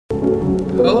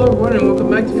Hello everyone and welcome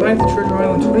back to Find the Treasure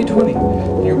Island 2020.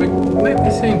 You might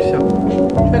be saying to yourself,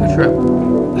 Track Trap,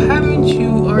 haven't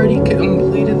you already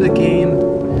completed the game?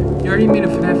 You already made a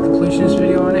FNAF completionist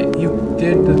video on it? You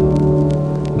did the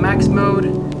max mode?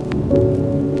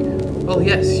 Well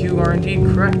yes, you are indeed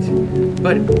correct.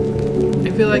 But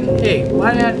I feel like, hey,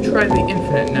 why not try the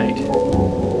infinite night?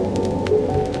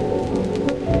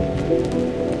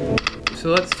 So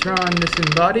let's turn on this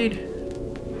embodied.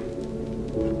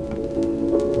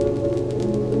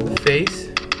 Face,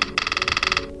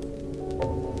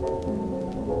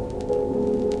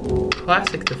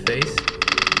 classic the face,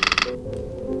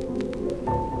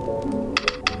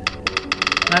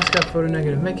 mascot photo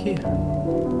negative Mickey,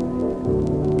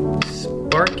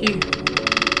 Sparky,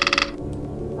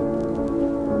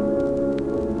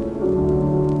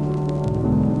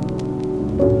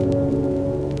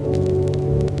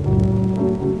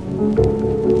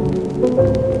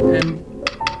 and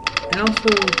also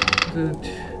the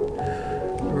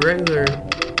regular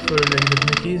photo negative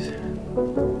Mickeys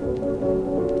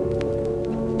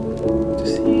to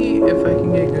see if I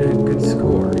can get a good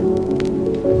score.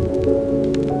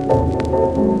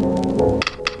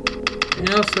 And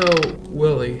also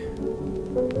Willie,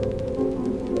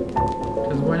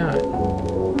 because why not?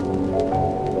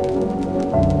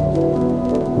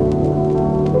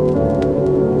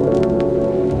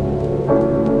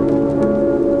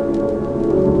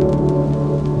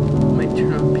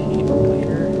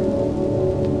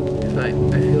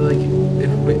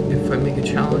 If I make a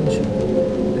challenge,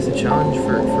 it's a challenge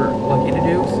for Lucky to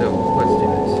do, so let's do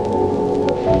this.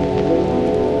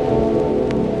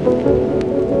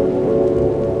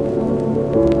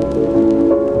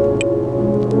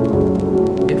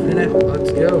 Infinite,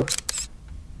 let's go.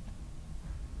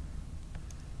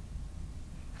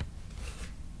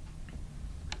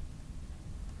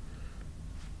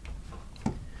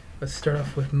 Let's start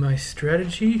off with my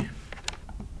strategy.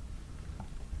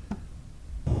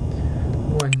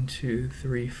 1, 2,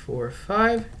 3, 4,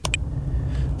 5.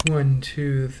 1,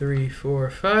 2, 3, 4,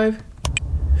 5.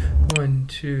 1,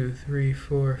 2, 3,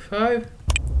 4, 5.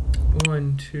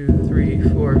 1, 2, 3,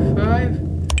 4, 5.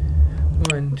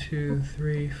 1, 2,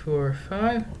 3, 4,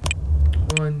 5.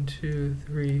 1, 2,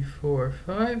 3, 4,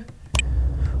 5.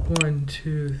 1,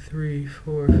 2, 3,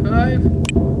 4, 5.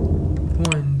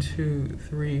 1, 2,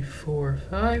 3, 4,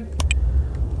 5.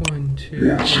 1, 2,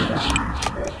 3,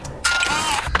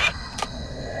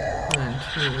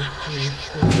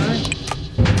 4, 5.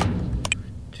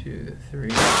 2, 3,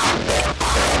 4,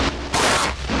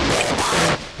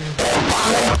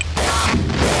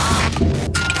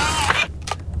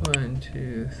 1,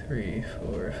 2, 3,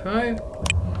 4, 5.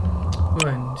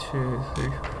 1, 2,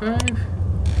 3, 5.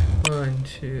 1, 2, 3, 4, 5. 1, 2, 3, 4, 5. 1,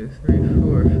 2, 3,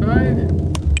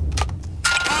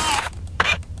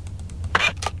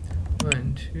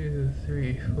 4,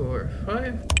 5. 1, 2, 3, 4, 5.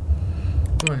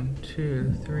 1,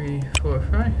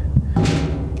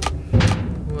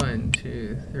 2,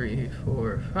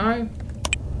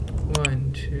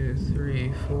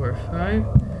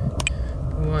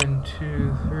 3,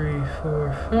 4, 5. 1, 2, 3, 4,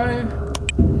 5.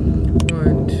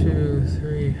 1, 2,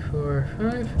 3, 4,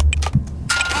 5.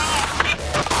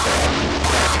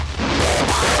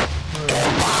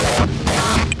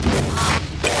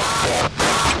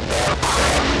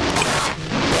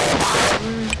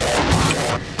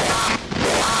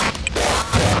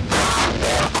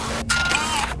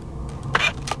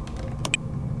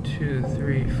 2,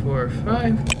 3, 4,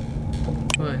 5.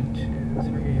 1, 2,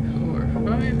 3,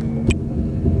 4, 5.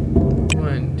 1,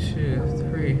 2,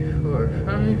 3, 4,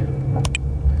 5.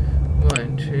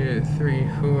 1, 2, 3, 4, 5. 1, 2, 3,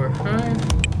 4, 5.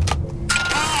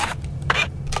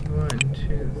 1,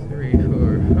 2, 3,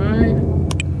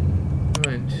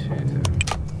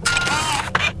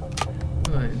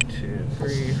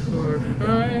 4,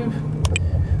 5.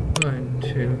 1,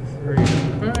 2, 3,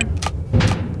 5.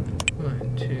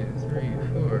 1, 2, 3,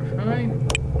 4, 5. 1,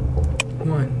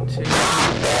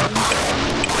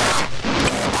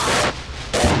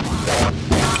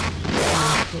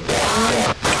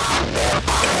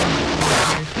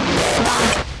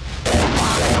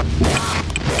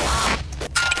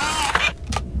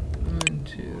 3, 4, 5. 1,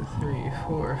 2, 3,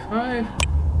 4, 5.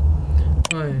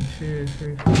 1, 2,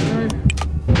 3,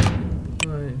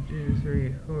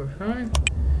 4, 5.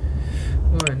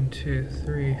 1, 2,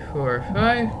 3, 4,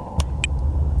 5.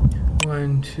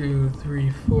 1, 2, 3, 4, 5. 1, 2, 3,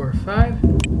 4,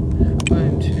 5.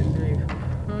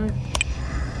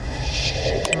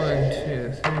 1, 2,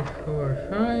 3, 4,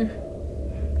 5.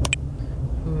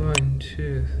 1,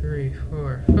 2, 3,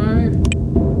 4, 5.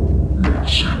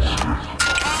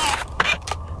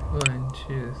 1,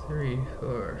 2, 3,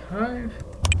 4, 5.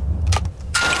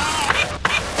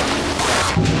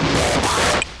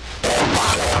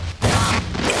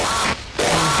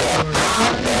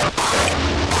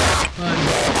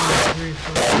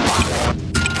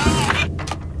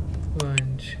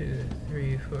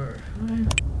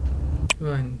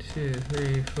 1, 2,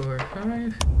 3, 4,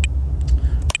 5.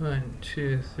 1,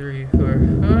 2, 3, 4,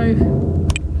 5.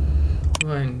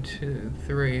 1, 2,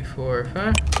 3, 4,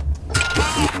 5.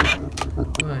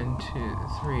 1, 2,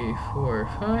 3, 4,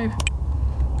 5.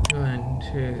 1,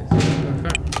 2, 3, 4,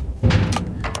 5.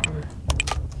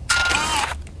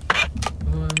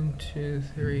 1, 2,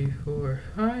 3, 4,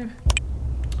 5.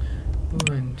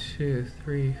 1, 2,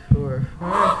 3, 4, 5.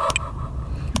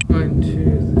 1,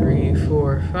 2, 3,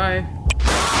 4, 5.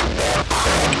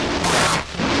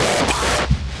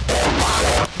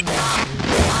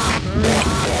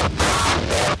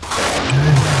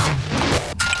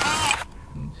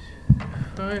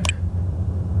 5.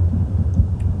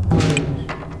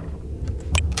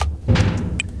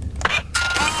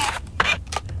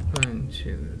 1,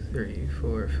 2, 3,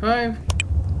 4, 5.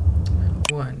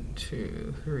 1,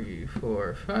 2, 3,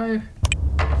 4, 5.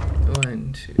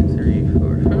 1, 2, 3,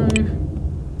 4, 5.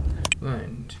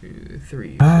 1, 2,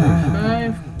 3, 4,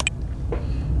 5.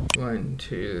 1,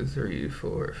 2, 3,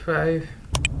 4, 5.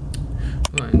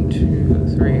 1,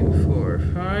 2, 3, 4,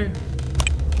 5.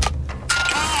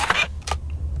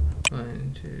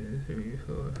 1, 2, 3,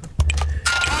 4, 5.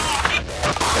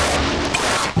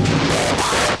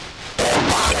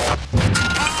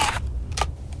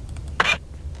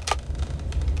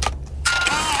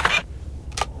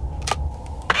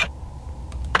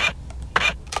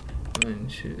 1,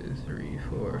 2, 3,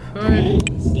 4, 5.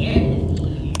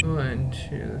 1, 2, 3, 4, 5. 1,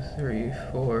 2, 3,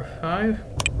 4, 5.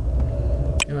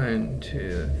 1,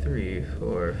 2, 3,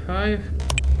 4, 5.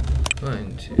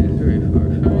 1, 2, 3,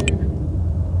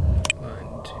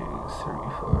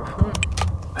 4, 5.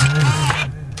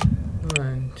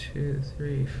 1, 2,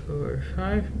 3, 4,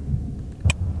 5.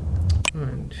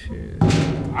 1, 2.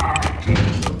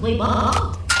 Play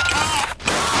ball.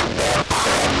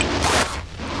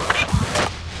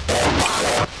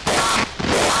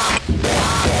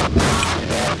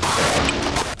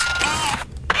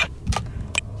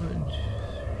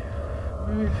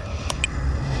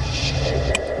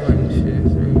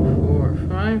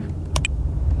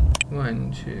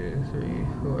 1, 2, 3,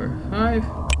 4, 5.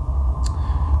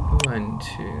 1,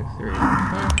 2, 3,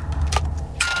 5.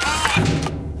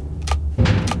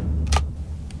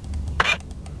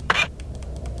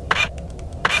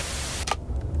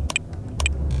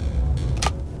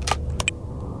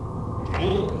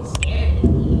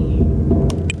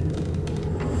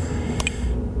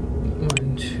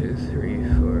 1, 2, 3,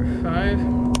 4, 5.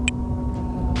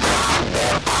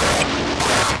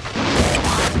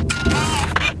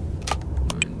 1,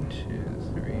 2,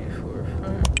 3, 4,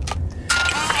 5.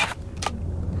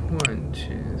 1,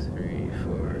 2, 3,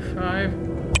 4, 5.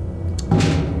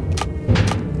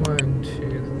 1,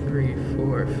 2, 3,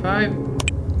 4, 5.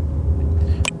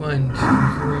 1,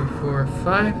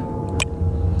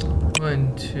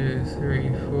 2, 3,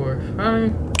 4, 5.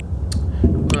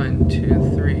 1, 2,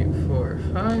 3, 4,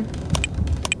 5.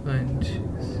 1, 2,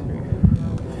 3,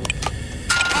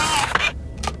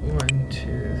 1, 2,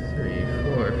 3,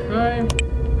 4, 5.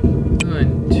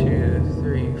 1, 2,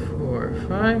 3, 4,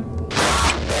 5.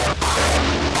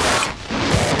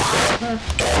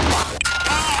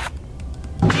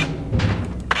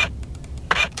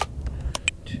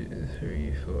 2,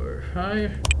 3, 4,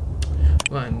 5.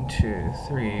 1, 2,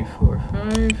 3, 4,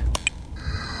 5.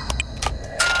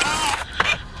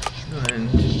 1,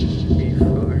 2, 3,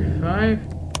 4, 5.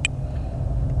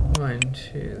 1,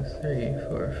 2, 3,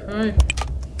 4, 5.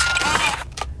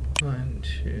 1,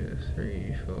 2, 3, 4, 5. 1, 2,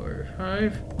 3, 4,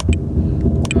 5.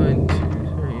 1,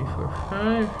 2, 3,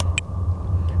 4,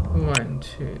 5. 1,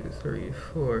 2, 3,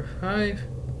 4, 5.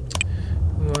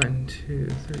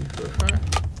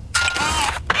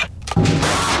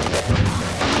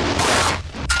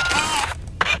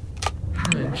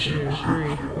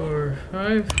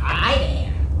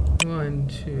 1,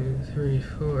 2, 3,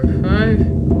 4, 5.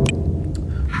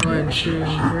 1, 2,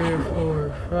 3, 4, 5.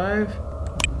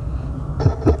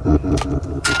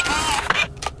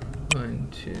 1,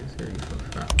 2, 3, 4, 5. 1, 2, 3, 4, 5.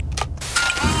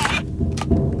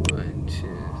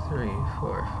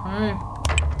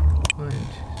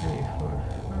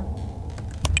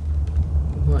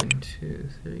 1, 2,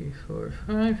 3, 4, 5. 1, 2, 3, 4,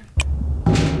 5.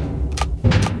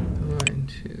 1,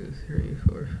 2, 3,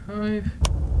 4, 5.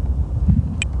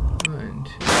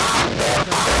 1, 2, 3,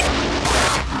 4,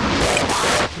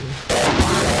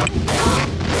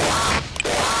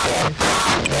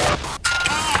 5.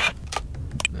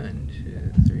 1,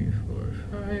 2, 3, 4,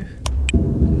 5.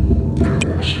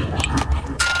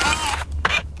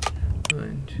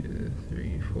 1, 2,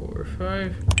 3, 4,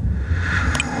 5.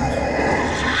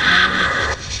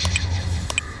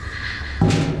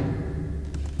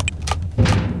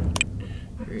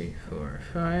 3, 4,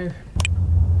 5.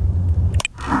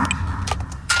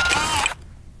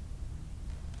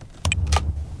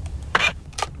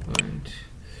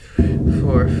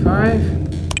 5.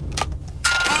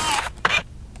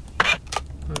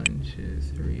 1, 2,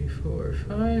 3, 4,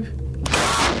 5.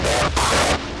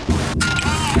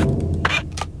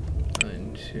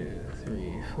 1, 2,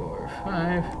 3, 4,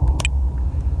 5.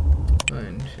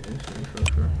 1, 2, 3,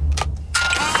 4, 5.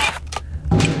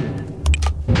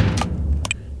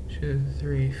 2,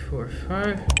 3, 4,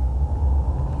 5.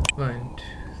 1, 2,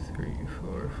 3,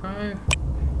 4, 5.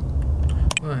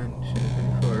 1, 2,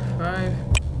 3, 4, 5.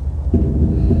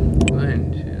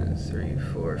 1, 2, 3,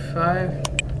 4, 5.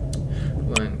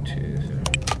 1, 2, 3.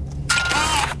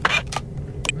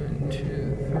 1, 2,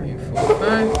 3, 4,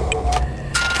 5.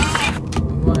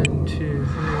 1, 2,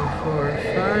 3, 4,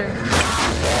 5.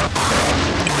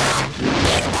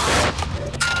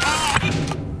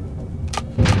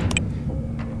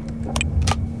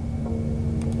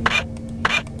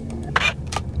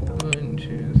 1,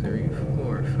 2, 3,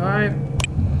 4, 5.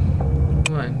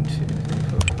 1, 2,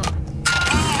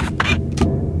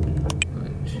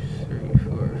 3,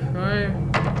 4,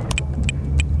 5.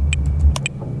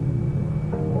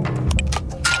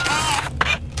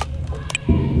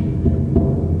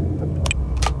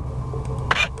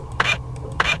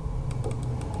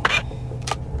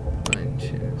 1,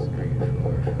 2,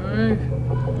 3, 4, 5.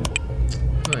 1,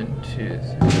 2,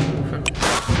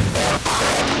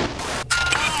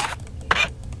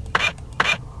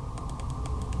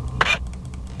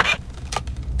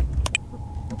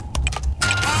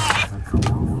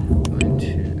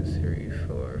 3,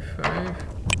 4, 5.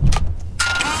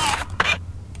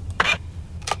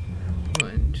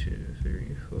 1, 2,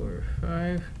 3, 4,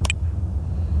 5. 1, 2, 3, 4, 5.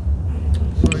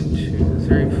 1, 2,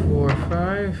 3, 4,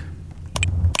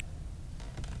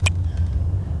 5. 1, 2, 3,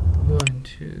 4, 5. 1,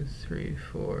 2, 3,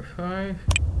 4, 5.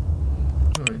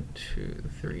 1, 2,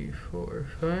 3, 4,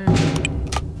 5.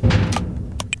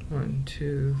 1,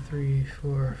 2, 3,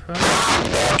 4, 5.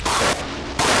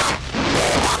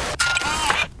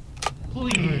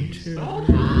 Please stop.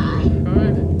 1,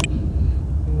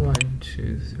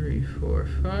 2, 3, 4,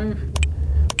 5.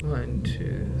 1,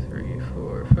 2, 3,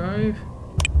 4, 5.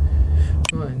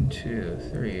 1, 2,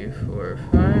 3, 4,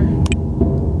 5.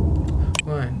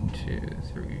 1, 2,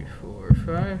 3, 4,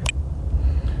 5.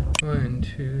 1,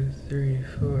 2, 3,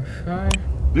 4, 5.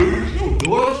 There's no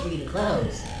door. We need to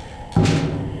close.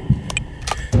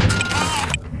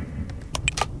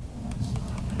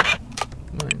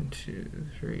 1, 2,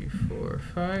 3, 4,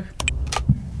 5.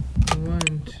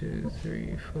 1, 2,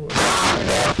 3, 4, 5.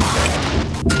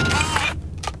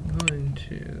 1,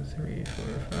 2, 3,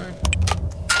 4, 5.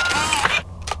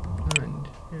 1,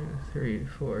 2, 3,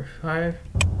 4, 5.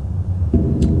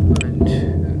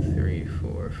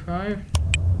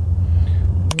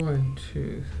 1,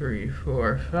 2, 3,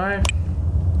 4, 5.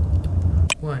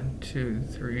 1, 2,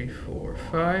 3, 4,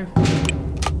 5.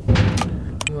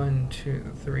 1, 2,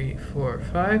 3, 4,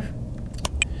 5.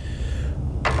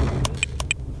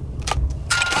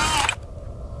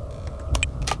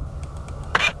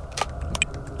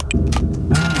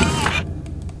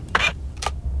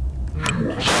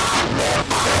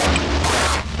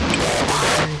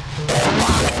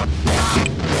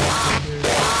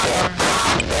 1,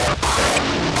 2, 3, 4,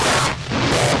 5.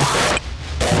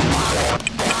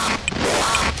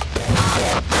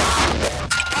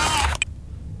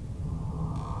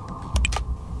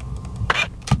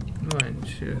 1,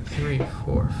 2, 3,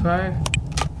 4, 5.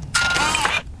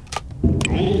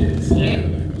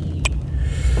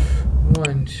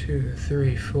 1, 2,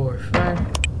 3, 4,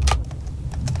 5.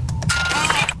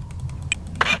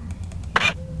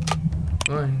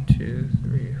 1, 2,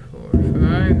 3, 4,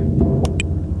 5.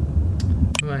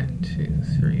 1, 2,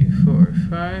 3, 4,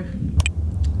 5.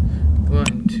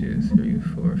 1, 2, 3,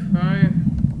 4, 5.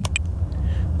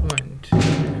 1, 2,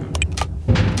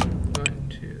 1,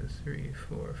 2, 3,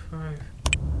 4, 5.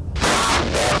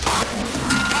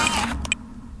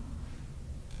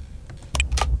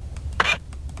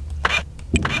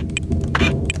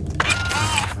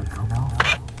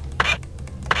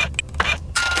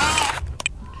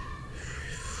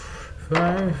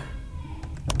 5.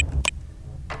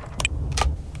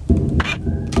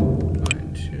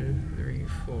 1, 2, 3,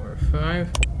 4, 5.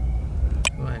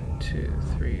 1, 2,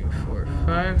 3, 4,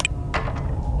 5.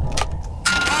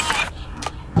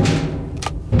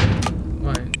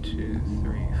 1, 2,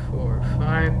 3, 4,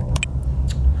 5.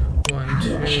 1,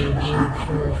 2, 3,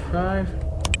 4, 5.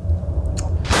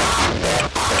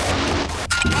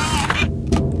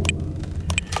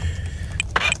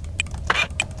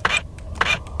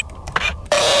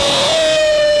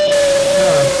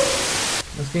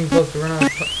 's getting close to run out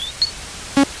of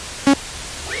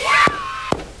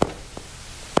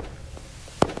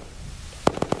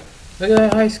Look at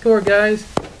that high score, guys.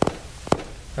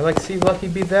 I'd like to see Lucky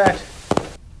beat that.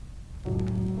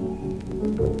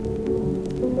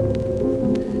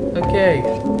 Okay.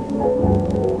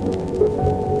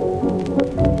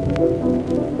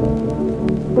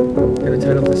 I'm gonna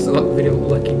title this video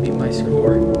Lucky Beat My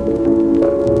Score.